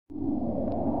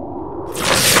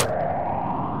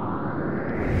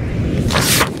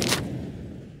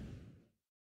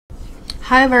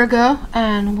Hi Virgo,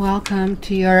 and welcome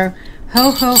to your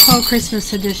Ho Ho Ho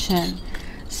Christmas edition.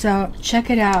 So check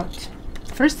it out.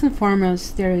 First and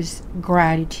foremost, there is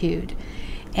gratitude.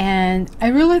 And I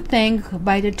really think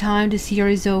by the time this year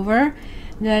is over,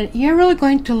 that you're really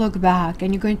going to look back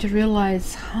and you're going to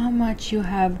realize how much you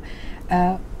have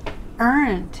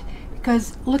earned.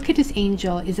 Because look at this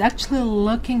angel, is actually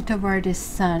looking toward the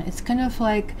sun. It's kind of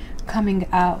like coming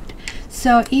out.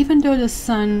 So even though the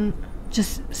sun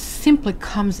just simply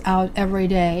comes out every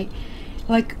day,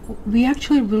 like, we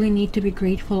actually really need to be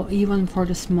grateful even for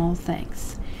the small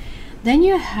things. Then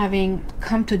you're having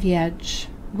come to the edge,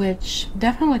 which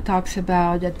definitely talks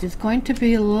about that it's going to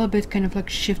be a little bit kind of like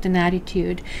shift in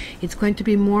attitude. It's going to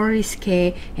be more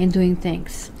risque in doing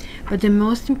things. But the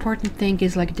most important thing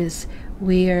is like this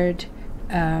weird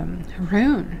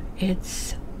rune.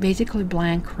 It's basically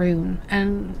blank rune,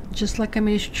 and just like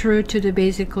it's true to the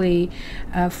basically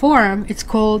form, it's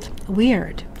called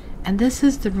weird, and this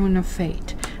is the rune of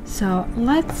fate. So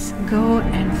let's go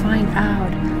and find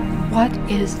out what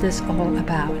is this all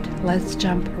about. Let's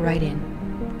jump right in.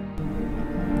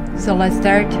 So let's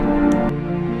start.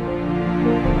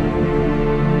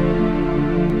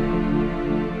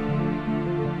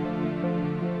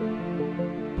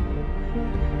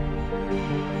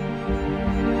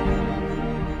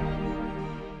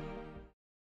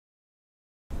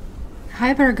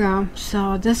 Hi Virgo,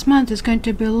 so this month is going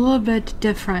to be a little bit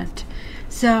different.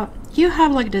 So you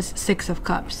have like this Six of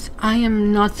Cups. I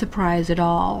am not surprised at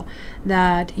all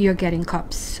that you're getting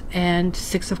cups, and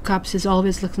Six of Cups is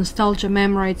always like nostalgia,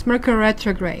 memory. It's Mercury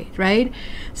retrograde, right?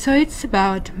 So it's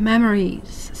about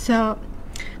memories. So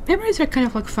memories are kind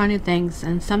of like funny things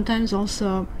and sometimes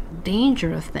also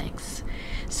dangerous things.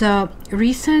 So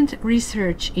recent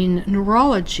research in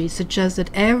neurology suggests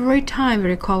that every time we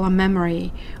recall a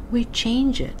memory, we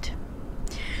change it.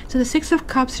 So the Six of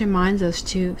Cups reminds us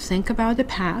to think about the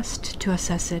past, to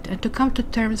assess it, and to come to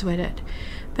terms with it,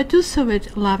 but do so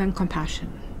with love and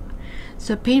compassion.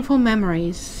 So painful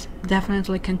memories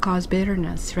definitely can cause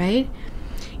bitterness, right?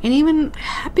 And even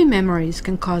happy memories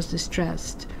can cause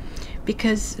distress,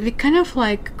 because we kind of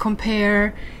like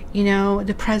compare,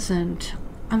 the present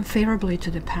unfavorably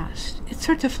to the past. It's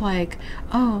sort of like,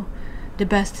 oh, the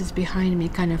best is behind me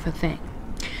kind of a thing.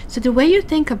 So the way you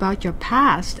think about your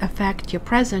past affects your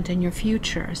present and your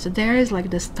future. So there is like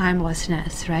this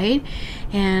timelessness, right?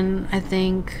 And I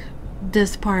think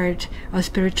this part of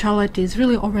spirituality is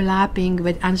really overlapping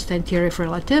with Einstein theory of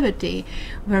relativity,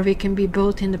 where we can be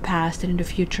both in the past and in the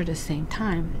future at the same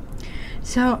time.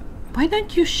 So why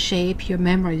don't you shape your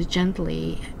memories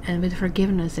gently and with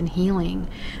forgiveness and healing?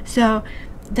 So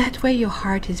that way your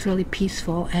heart is really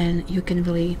peaceful and you can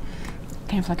really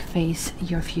kind of like face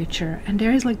your future. And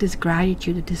there is like this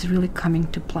gratitude that is really coming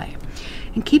to play.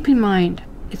 And keep in mind,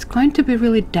 it's going to be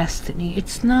really destiny.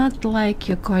 It's not like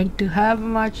you're going to have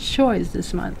much choice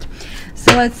this month.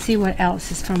 So let's see what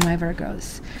else is from my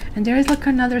Virgos. And there is like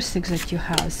another six that you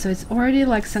have. So it's already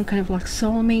like some kind of like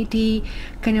soulmate-y,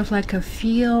 kind of like a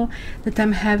feel that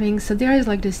I'm having. So there is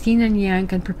like this yin and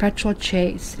yang and perpetual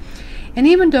chase. And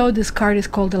even though this card is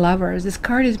called the Lovers, this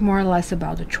card is more or less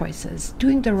about the choices,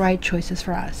 doing the right choices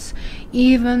for us.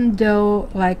 Even though,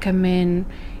 like,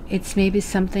 it's maybe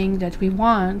something that we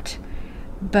want,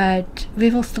 but we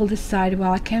will still decide,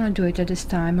 well, I cannot do it at this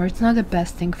time, or it's not the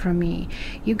best thing for me.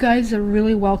 You guys are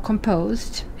really well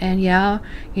composed, and yeah,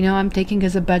 I'm taking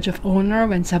as a badge of honor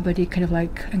when somebody kind of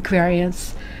like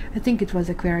Aquarius, I think it was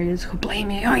Aquarius, who blamed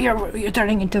me, oh, you're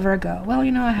turning into Virgo. Well,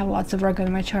 I have lots of Virgo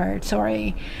in my chart,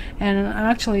 sorry. And I'm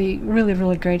actually really,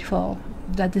 really grateful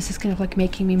that this is kind of like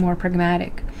making me more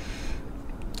pragmatic.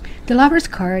 The Lovers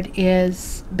card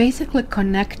is basically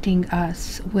connecting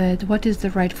us with what is the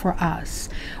right for us.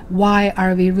 Why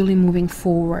are we really moving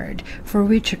forward? For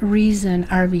which reason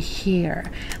are we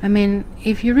here?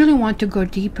 If you really want to go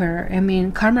deeper,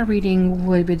 karma reading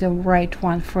will be the right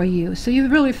one for you. So you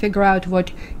really figure out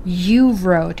what you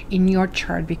wrote in your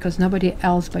chart, because nobody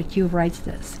else but you writes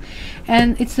this.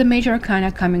 And it's the major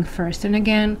arcana coming first. And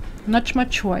again, not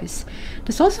much choice.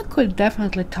 This also could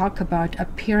definitely talk about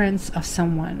appearance of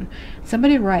someone.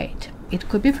 Somebody right. It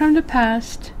could be from the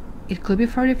past. It could be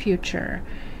for the future.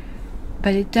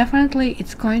 But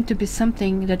it's going to be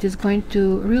something that is going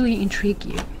to really intrigue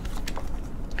you.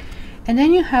 And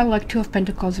then you have like Two of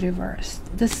Pentacles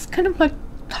reversed. This kind of like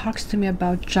talks to me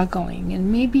about juggling,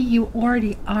 and maybe you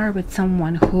already are with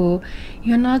someone who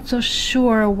you're not so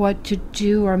sure what to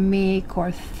do or make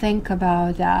or think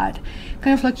about that.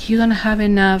 Kind of like you don't have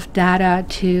enough data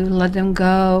to let them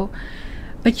go,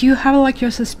 but you have like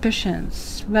your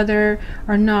suspicions whether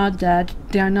or not that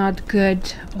they are not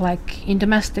good, like in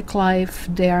domestic life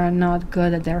they are not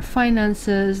good at their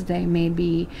finances, they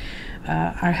maybe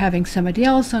are having somebody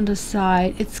else on the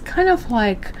side. It's kind of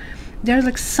like there's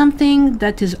like something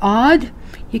that is odd,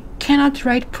 you cannot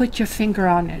put your finger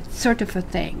on it, sort of a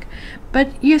thing, but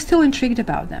you're still intrigued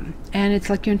about them, and it's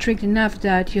like you're intrigued enough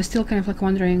that you're still kind of like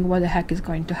wondering what the heck is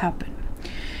going to happen.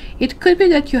 It could be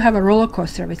that you have a roller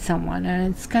coaster with someone,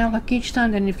 and it's kind of like each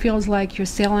time and it feels like you're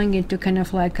sailing into kind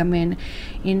of like, I mean,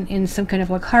 in some kind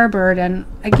of like harbor, and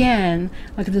again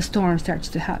like the storm starts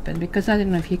to happen, because I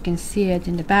don't know if you can see it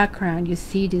in the background, you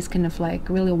see these kind of like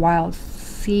really wild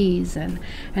seas and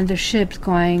the ships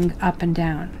going up and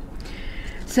down.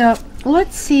 So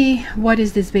let's see what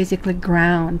is this basically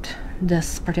ground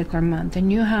this particular month,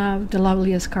 and you have the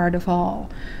loveliest card of all,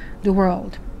 the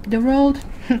World. The World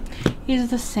is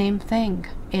the same thing.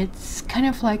 It's kind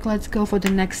of like, let's go for the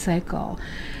next cycle.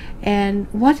 And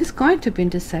what is going to be in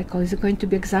this cycle? Is it going to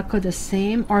be exactly the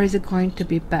same, or is it going to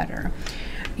be better?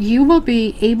 You will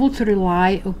be able to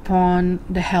rely upon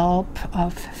the help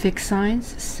of fixed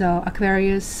signs, so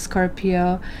Aquarius,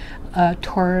 Scorpio,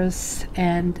 Taurus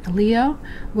and Leo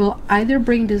will either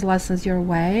bring these lessons your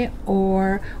way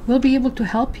or will be able to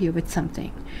help you with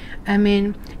something. I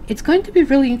mean, it's going to be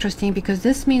really interesting because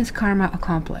this means karma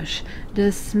accomplished.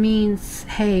 This means,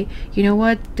 hey, you know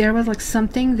what, there was like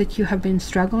something that you have been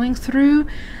struggling through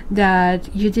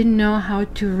that you didn't know how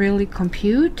to really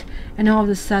compute, and all of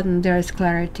a sudden there is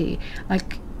clarity.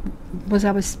 Like what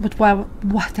I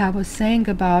was saying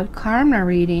about karma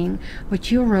reading,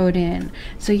 what you wrote in.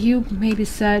 So you maybe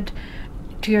said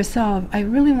to yourself, I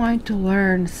really want to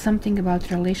learn something about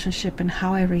the relationship and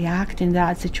how I react in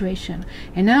that situation,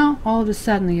 and now all of a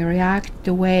sudden you react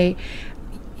the way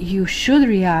you should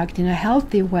react, in a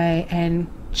healthy way, and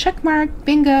check mark,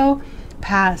 bingo,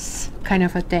 pass, kind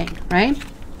of a thing, right?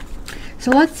 So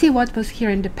let's see what was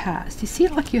here in the past. You see,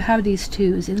 like you have these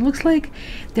twos. It looks like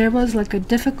there was like a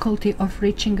difficulty of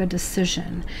reaching a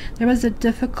decision. There was a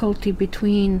difficulty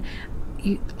between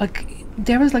you, like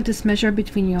there was like this measure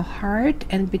between your heart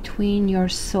and between your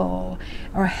soul,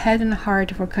 or head and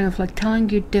heart were kind of like telling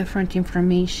you different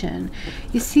information.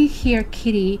 You see here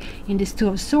Kitty in this Two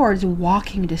of Swords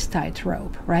walking this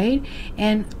tightrope, right?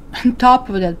 And on top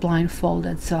of that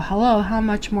blindfolded, so hello, how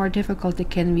much more difficulty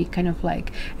can we kind of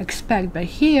like expect? But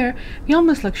here we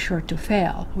almost like sure to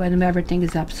fail when everything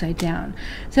is upside down.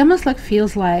 So it almost like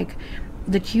feels like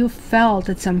that you felt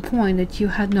at some point that you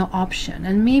had no option,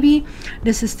 and maybe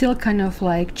this is still kind of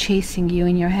like chasing you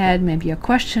in your head. Maybe you're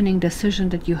questioning decision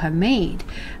that you have made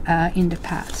in the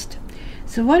past.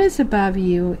 So what is above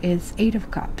you is Eight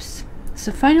of Cups.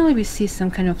 So finally we see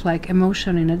some kind of like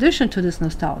emotion in addition to this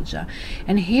nostalgia,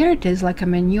 and here it is like, I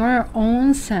mean, your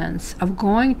own sense of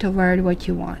going toward what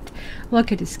you want.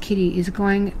 Look at this, Kitty is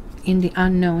going in the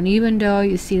unknown, even though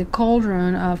you see the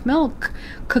cauldron of milk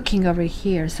cooking over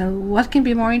here. So what can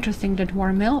be more interesting than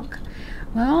warm milk?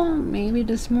 Well, maybe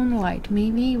this moonlight,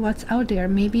 maybe what's out there,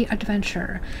 maybe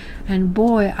adventure. And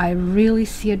boy, I really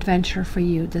see adventure for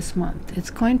you this month.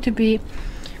 It's going to be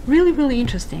really, really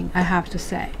interesting, I have to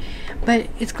say. But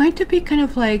it's going to be kind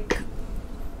of like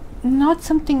not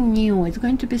something new. It's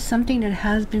going to be something that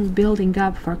has been building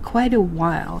up for quite a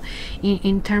while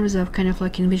in terms of kind of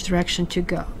like in which direction to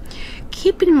go.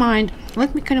 Keep in mind,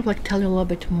 let me kind of like tell you a little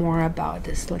bit more about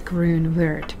this like rune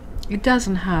word. It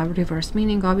doesn't have reverse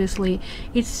meaning, obviously.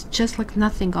 It's just like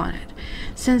nothing on it.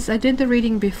 Since I did the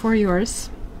reading before yours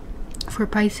for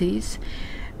Pisces,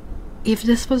 if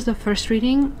this was the first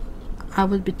reading, I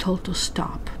would be told to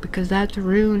stop, because that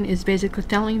rune is basically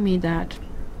telling me that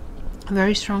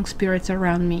very strong spirits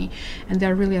around me and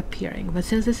they're really appearing. But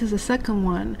since this is the second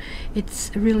one,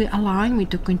 it's really allowing me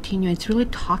to continue. It's really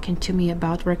talking to me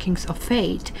about workings of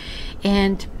fate,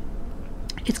 and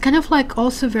it's kind of like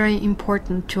also very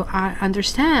important to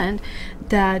understand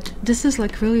that this is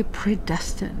like really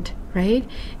predestined, right?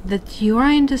 That you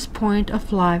are in this point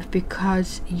of life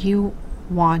because you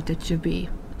want it to be.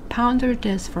 Ponder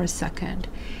this for a second.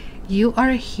 You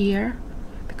are here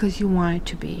because you want it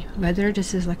to be, whether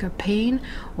this is like a pain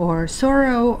or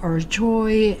sorrow or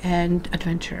joy and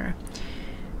adventure.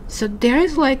 So there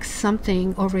is like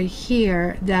something over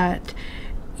here that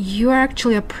you are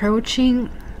actually approaching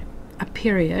a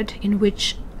period in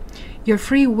which your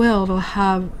free will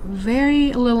have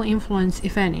very little influence,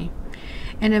 if any,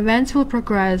 and events will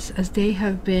progress as they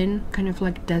have been kind of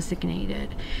like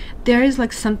designated. There is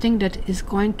like something that is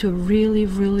going to really,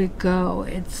 really go.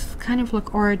 It's kind of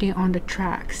like already on the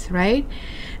tracks, right?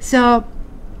 So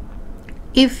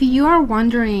If you are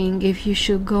wondering if you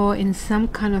should go in some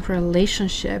kind of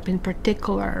relationship in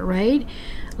particular, right?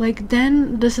 Like,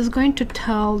 then this is going to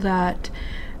tell that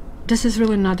this is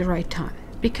really not the right time.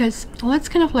 Because let's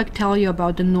kind of like tell you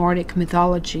about the Nordic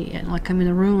mythology, and like, I mean,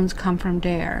 the runes come from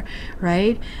there,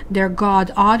 right? Their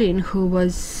god Odin, who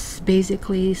was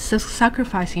basically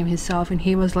sacrificing himself, and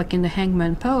he was like in the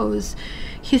hangman pose.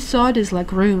 He saw these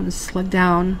like runes like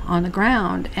down on the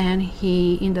ground, and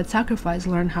he in that sacrifice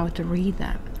learned how to read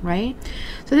them, right?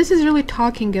 So this is really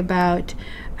talking about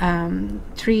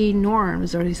three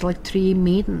norms, or these like three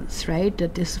maidens, right?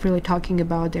 That is really talking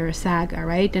about their saga,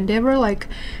 right? And they were like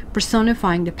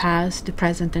personifying the past, the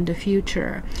present, and the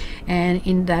future. And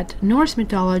in that Norse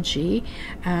mythology,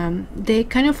 they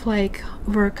kind of like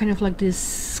were kind of like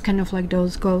this, kind of like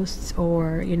those ghosts,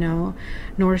 or you know,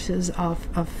 Norses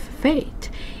of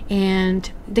fate.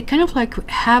 And they kind of like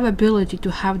have ability to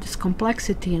have this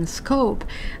complexity and scope.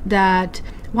 That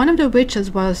one of the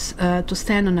witches was to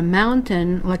stand on a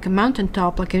mountain, like a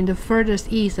mountaintop, like in the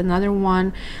furthest east. Another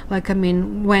one, like, I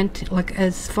mean, went like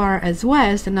as far as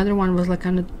west. Another one was like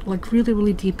on a, like really,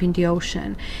 really deep in the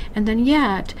ocean. And then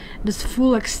yet this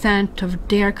full extent of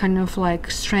their kind of like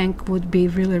strength would be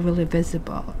really, really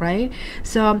visible, right?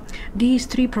 So these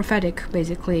three prophetic,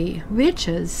 basically,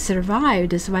 witches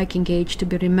survived this Viking age to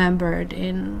be remembered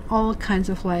in all kinds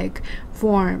of like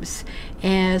forms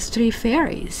as three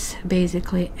fairies,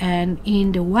 basically. And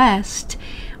in the West,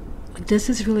 this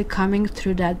is really coming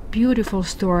through that beautiful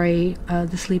story,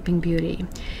 The Sleeping Beauty.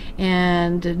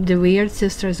 And the weird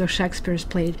sisters of Shakespeare's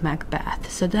played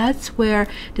Macbeth. So that's where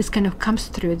this kind of comes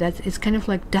through, that it's kind of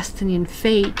like destiny and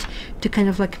fate to kind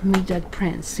of like meet that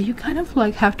prince. So you kind of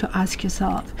like have to ask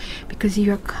yourself, because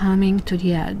you're coming to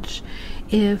the edge,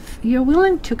 if you're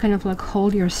willing to kind of like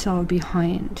hold yourself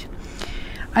behind.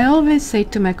 I always say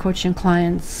to my coaching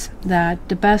clients that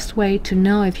the best way to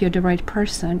know if you're the right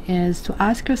person is to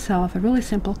ask yourself a really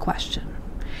simple question.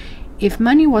 If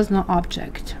money was no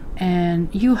object,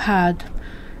 and you had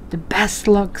the best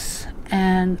looks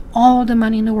and all the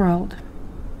money in the world,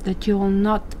 that you will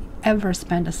not ever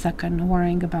spend a second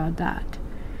worrying about that,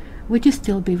 would you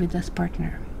still be with this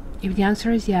partner? If the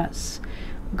answer is yes,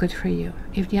 good for you.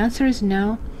 If the answer is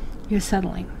no, you're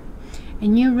settling.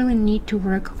 And you really need to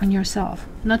work on yourself,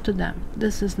 not to them.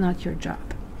 This is not your job.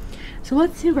 So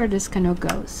let's see where this kind of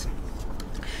goes.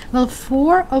 Well,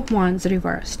 Four of Wands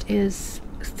reversed is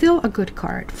still a good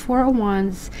card. Four of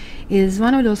Wands is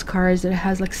one of those cards that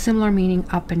has like similar meaning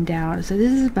up and down. So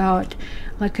this is about,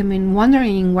 like, I mean,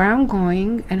 wondering where I'm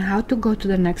going and how to go to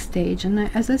the next stage.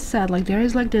 And as I said, like, there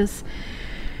is like this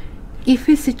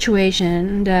iffy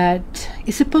situation that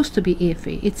is supposed to be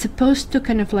iffy. It's supposed to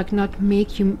kind of like not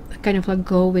make you kind of like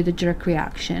go with a jerk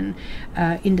reaction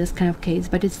in this kind of case,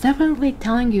 but it's definitely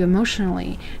telling you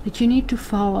emotionally that you need to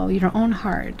follow your own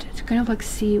heart to kind of like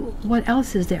see what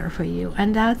else is there for you.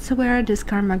 And that's where this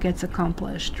karma gets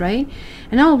accomplished, right?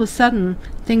 And all of a sudden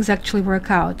things actually work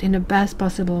out in the best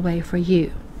possible way for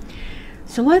you.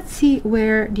 So let's see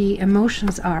where the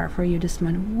emotions are for you this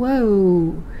month.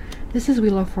 Whoa, this is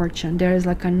Wheel of Fortune. There is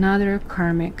like another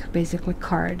karmic, basically,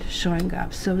 card showing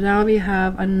up. So now we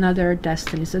have another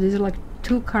destiny. So these are like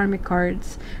two karmic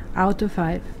cards out of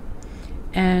 5,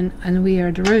 and we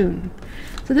are the rune.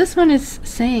 So this one is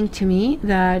saying to me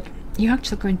that you're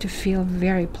actually going to feel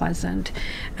very pleasant,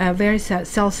 very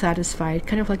self-satisfied.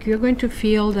 Kind of like you're going to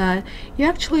feel that you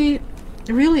actually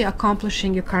really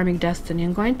accomplishing your karmic destiny,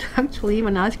 and going to actually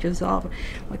even ask yourself,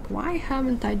 like, why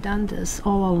haven't I done this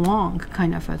all along,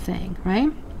 kind of a thing,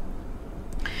 right?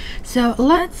 So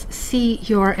let's see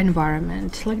your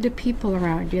environment, like the people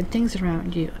around you and things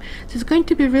around you. So it's going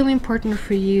to be really important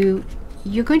for you.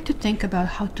 You're going to think about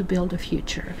how to build a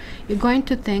future. You're going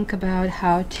to think about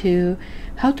how to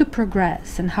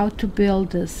progress and how to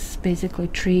build this basically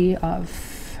tree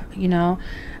of, you know,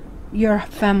 your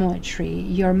family tree,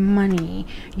 your money,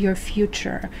 your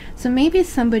future. So maybe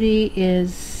somebody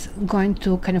is going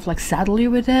to kind of like saddle you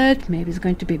with it. Maybe it's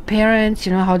going to be parents,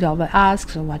 you know, how they'll ask,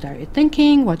 so what are you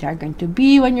thinking, what are you going to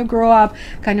be when you grow up,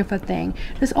 kind of a thing.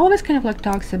 There's always kind of like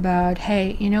talks about,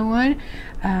 hey, you know what,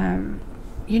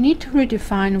 you need to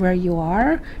redefine where you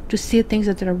are, to see things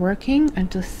that are working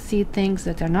and to see things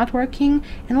that are not working,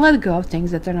 and let go of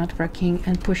things that are not working,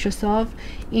 and push yourself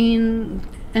in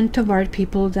and toward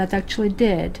people that actually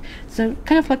did. So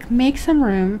kind of like make some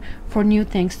room for new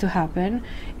things to happen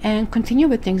and continue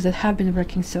with things that have been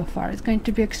working so far. It's going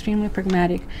to be extremely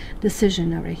pragmatic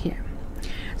decision over here.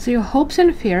 So your hopes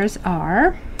and fears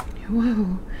are,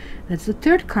 whoa, that's the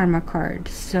 3rd karma card.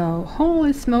 So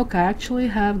holy smoke, I actually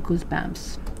have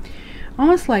goosebumps.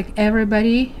 Almost like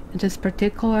everybody this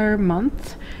particular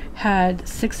month had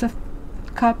Six of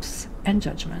Cups and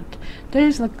Judgment. There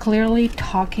is like clearly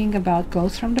talking about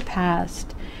ghosts from the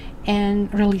past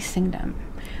and releasing them.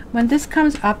 When this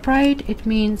comes upright, it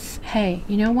means, hey,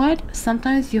 you know what?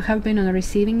 Sometimes you have been on the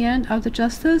receiving end of the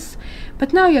justice,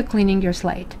 but now you're cleaning your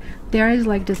slate. There is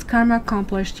like this karma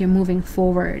accomplished, you're moving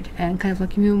forward, and kind of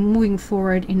like you're moving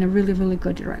forward in a really, really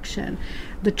good direction.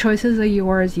 The choices are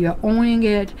yours, you're owning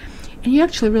it, and you're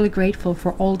actually really grateful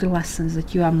for all the lessons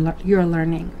that you're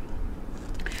learning.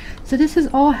 So this is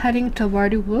all heading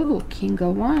toward, whoa, King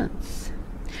of Wands.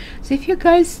 So if you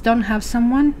guys don't have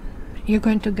someone, you're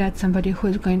going to get somebody who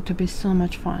is going to be so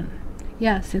much fun.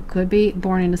 Yes, it could be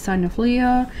born in the sign of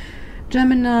Leo,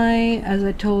 Gemini, as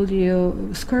I told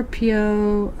you,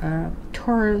 Scorpio,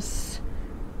 Taurus.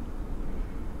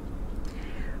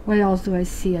 What else do I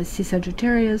see? I see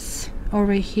Sagittarius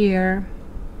over here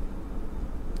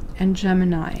and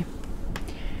Gemini.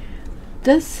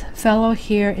 This fellow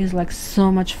here is like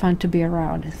so much fun to be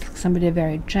around. It's somebody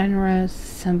very generous,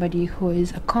 somebody who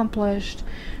is accomplished,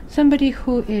 somebody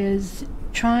who is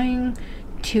trying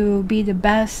to be the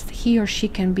best he or she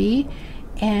can be,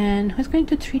 and who's going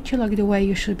to treat you like the way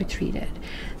you should be treated.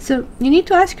 So you need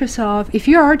to ask yourself, if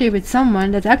you're already with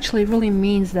someone, that actually really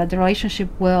means that the relationship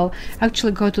will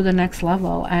actually go to the next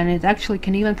level, and it actually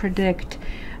can even predict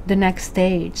the next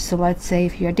stage. So let's say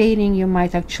if you're dating, you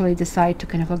might actually decide to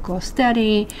kind of like go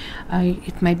steady.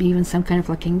 It might be even some kind of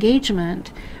like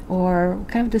engagement or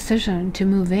kind of decision to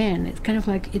move in. It's kind of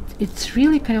like it's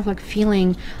really kind of like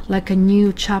feeling like a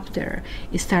new chapter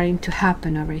is starting to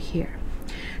happen over here.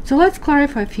 So let's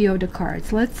clarify a few of the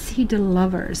cards. Let's see the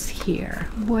Lovers here.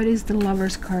 What is the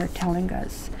Lovers card telling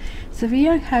us? So we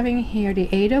are having here the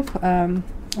Eight of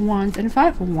Wands and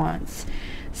Five of Wands.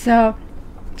 So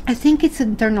I think it's an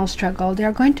internal struggle. There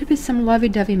are going to be some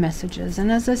lovey-dovey messages,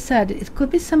 and as I said, it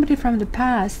could be somebody from the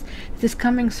past that is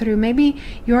coming through. Maybe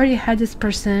you already had this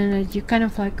person that you kind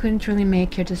of like couldn't really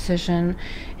make your decision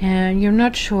and you're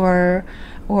not sure,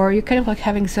 or you're kind of like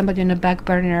having somebody on the back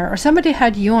burner, or somebody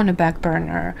had you on the back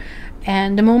burner,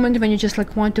 and the moment when you just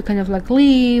like want to kind of like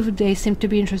leave, they seem to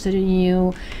be interested in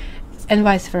you, and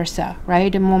vice versa,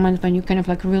 right? The moment when you kind of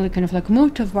like really kind of like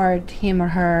move toward him or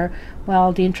her,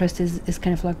 well, the interest is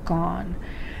kind of like gone.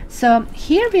 So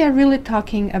here we are really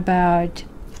talking about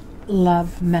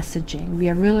love messaging. We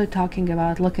are really talking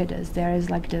about, look at this, there is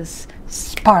like this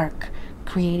spark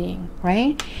creating,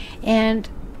 right? And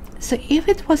so if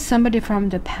it was somebody from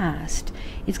the past,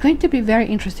 it's going to be very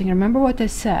interesting. Remember what I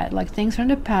said, like things from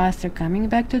the past are coming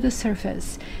back to the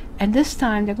surface, and this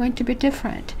time they're going to be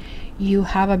different. You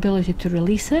have ability to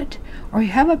release it, or you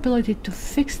have ability to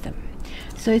fix them.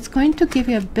 So it's going to give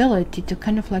you ability to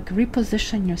kind of like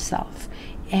reposition yourself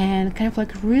and kind of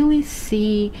like really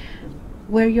see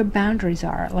where your boundaries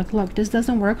are. Like, look, this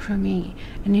doesn't work for me,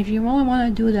 and if you really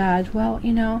want to do that, well,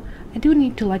 you know, I do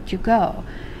need to let you go,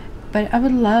 but I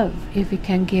would love if you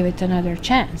can give it another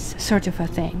chance, sort of a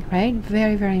thing, right?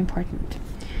 Very, very important.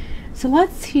 So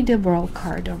let's see the World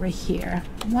card over here.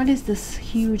 What is this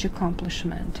huge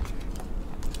accomplishment?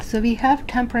 So we have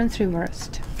Temperance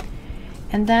reversed,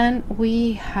 and then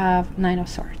we have Nine of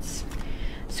Swords.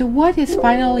 So what is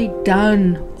finally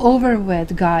done, over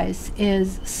with, guys,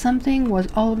 is something was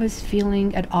always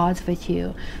feeling at odds with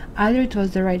you. Either it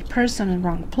was the right person in the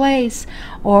wrong place,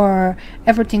 or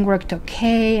everything worked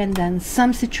okay, and then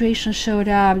some situation showed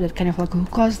up that kind of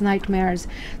like caused nightmares.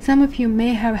 Some of you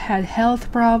may have had health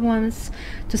problems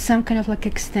to some kind of like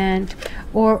extent,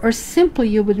 or simply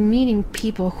you were meeting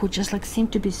people who just like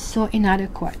seemed to be so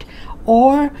inadequate,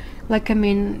 or like, I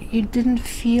mean, you didn't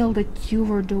feel that you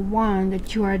were the one,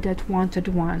 that you are that wanted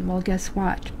one. Well, guess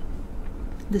what?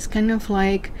 This kind of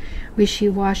like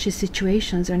wishy-washy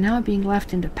situations are now being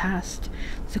left in the past.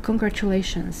 So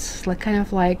congratulations. It's like kind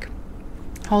of like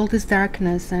all this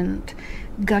darkness and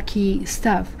gawky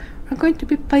stuff are going to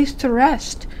be placed to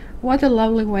rest. What a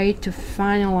lovely way to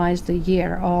finalize the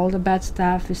year. All the bad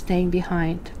stuff is staying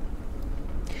behind.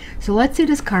 So let's see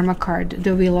this karma card,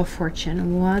 the Wheel of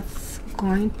Fortune. What's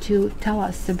going to tell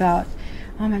us about?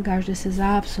 Oh my gosh, this is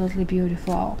absolutely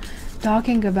beautiful.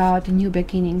 Talking about a new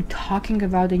beginning, talking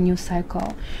about a new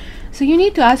cycle. So you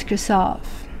need to ask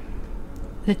yourself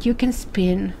that you can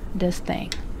spin this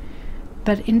thing,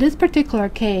 but in this particular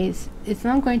case, it's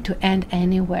not going to end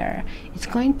anywhere. It's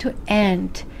going to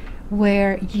end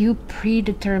where you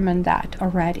predetermined that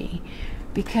already,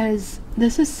 because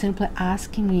this is simply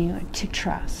asking you to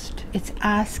trust. It's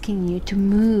asking you to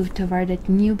move toward that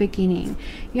new beginning.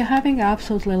 You're having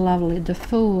absolutely lovely the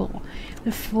Fool.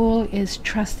 The Fool is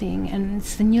trusting, and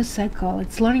it's the new cycle.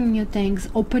 It's learning new things,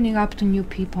 opening up to new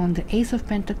people. And the Ace of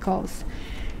Pentacles,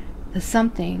 that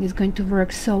something is going to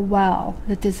work so well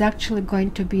that there's actually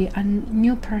going to be a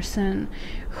new person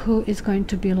who is going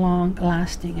to be long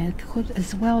lasting. And it could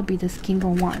as well be this King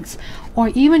of Wands, or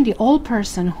even the old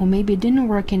person who maybe didn't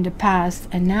work in the past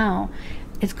and now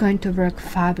it's going to work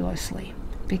fabulously,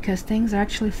 because things are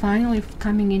actually finally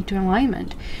coming into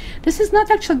alignment. This is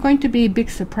not actually going to be a big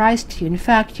surprise to you. In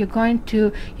fact,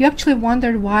 you actually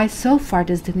wondered why so far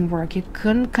this didn't work. You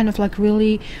couldn't kind of like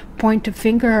really point a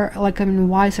finger, like, I mean,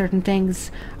 why certain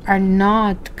things are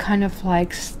not kind of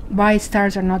like, why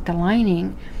stars are not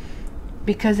aligning,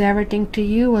 because everything to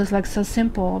you was like so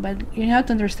simple. But you have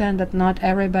to understand that not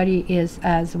everybody is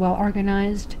as well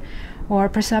organized or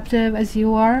perceptive as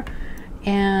you are,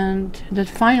 and that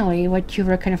finally what you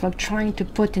were kind of like trying to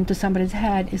put into somebody's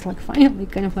head is like finally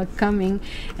kind of like coming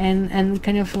and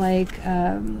kind of like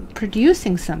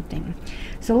producing something.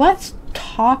 So let's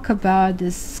talk about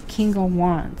this King of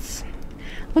Wands.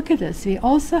 Look at this. We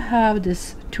also have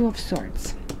this Two of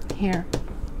Swords here,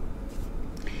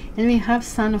 and we have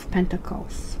Son of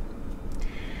Pentacles.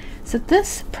 So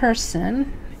this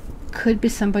person could be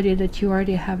somebody that you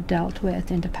already have dealt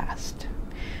with in the past.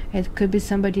 It could be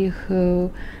somebody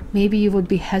who maybe you would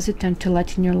be hesitant to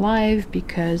let in your life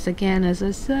because, again, as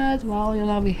I said, well, you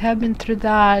know, we have been through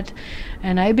that,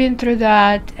 and I've been through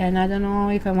that, and I don't know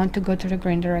if I want to go to the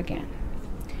grinder again.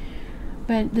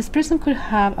 But this person could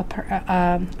have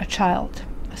a child,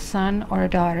 a son or a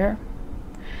daughter,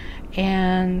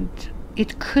 and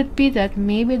it could be that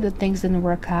maybe the things didn't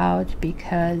work out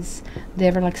because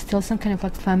there were like still some kind of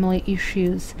like family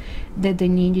issues that they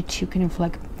needed to kind of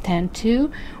like tend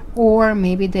to, or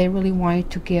maybe they really wanted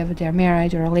to give their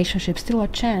marriage or relationship still a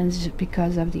chance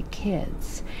because of the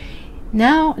kids.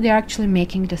 Now they're actually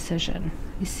making a decision.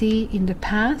 You see, in the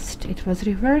past it was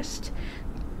reversed.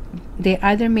 They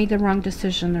either made the wrong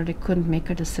decision or they couldn't make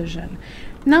a decision.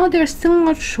 Now they're still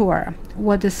not sure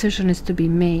what decision is to be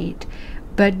made,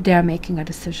 but they're making a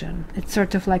decision. It's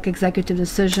sort of like executive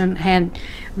decision, and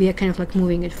we are kind of like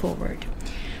moving it forward.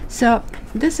 So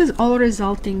this is all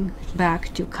resulting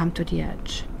back to come to the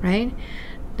edge, right?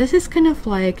 This is kind of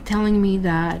like telling me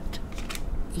that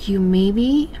you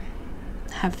maybe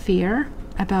have fear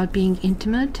about being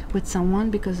intimate with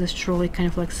someone because it's truly kind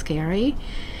of like scary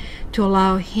to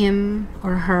allow him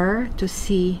or her to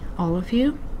see all of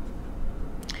you,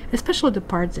 especially the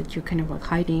parts that you're kind of like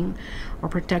hiding or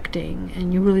protecting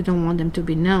and you really don't want them to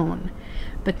be known.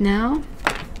 But now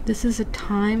this is a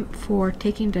time for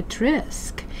taking that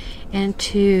risk and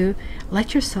to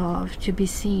let yourself to be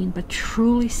seen, but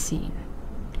truly seen,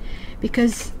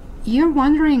 because you're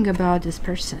wondering about this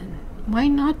person. Why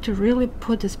not to really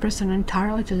put this person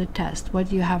entirely to the test? What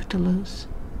do you have to lose?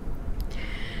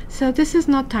 So this is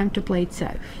not time to play it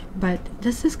safe, but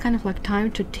this is kind of like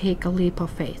time to take a leap of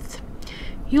faith.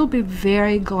 You'll be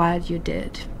very glad you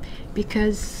did,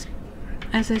 because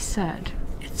as I said,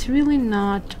 it's really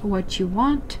not what you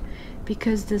want,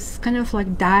 because this kind of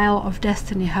like dial of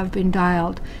destiny have been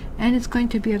dialed, and it's going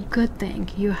to be a good thing.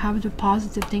 You have the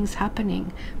positive things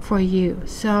happening for you.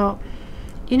 So,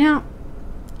 you know,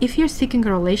 if you're seeking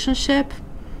a relationship,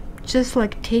 just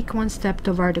like take one step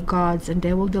toward the gods and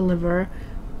they will deliver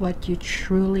what you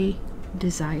truly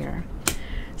desire.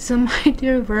 So my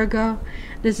dear Virgo,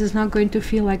 this is not going to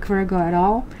feel like Virgo at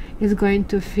all. It's going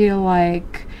to feel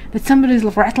like that somebody is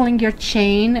rattling your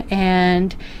chain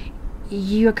and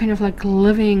you're kind of like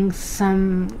living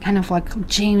some kind of like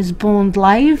James Bond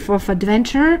life of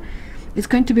adventure. It's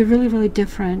going to be really, really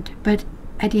different. But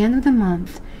at the end of the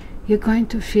month, you're going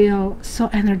to feel so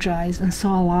energized and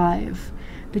so alive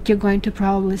that you're going to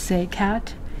probably say,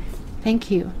 Kat, thank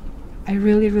you. I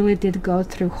really, really did go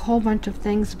through a whole bunch of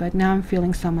things, but now I'm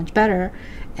feeling so much better,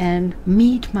 and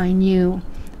meet my new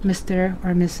Mr.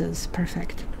 or Mrs.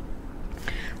 Perfect.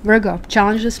 Virgo,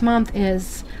 challenge this month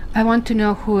is, I want to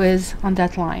know who is on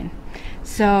that line.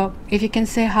 So if you can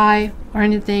say hi or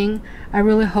anything, I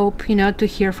really hope, you know, to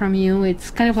hear from you. It's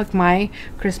kind of like my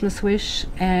Christmas wish,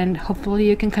 and hopefully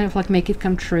you can kind of like make it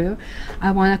come true.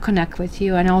 I want to connect with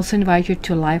you, and I also invite you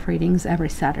to live readings every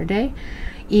Saturday.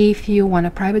 If you want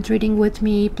a private reading with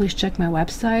me, please check my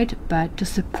website. But to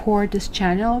support this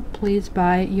channel, please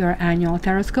buy your annual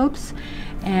taroscopes,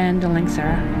 and the links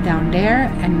are down there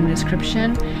and in the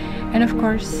description. And of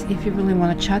course, if you really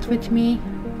want to chat with me,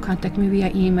 contact me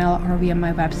via email or via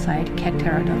my website,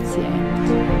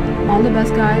 cattarot.ca. All the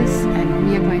best, guys, and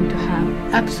we are going to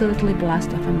have absolutely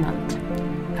blast of a month.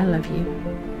 I love you.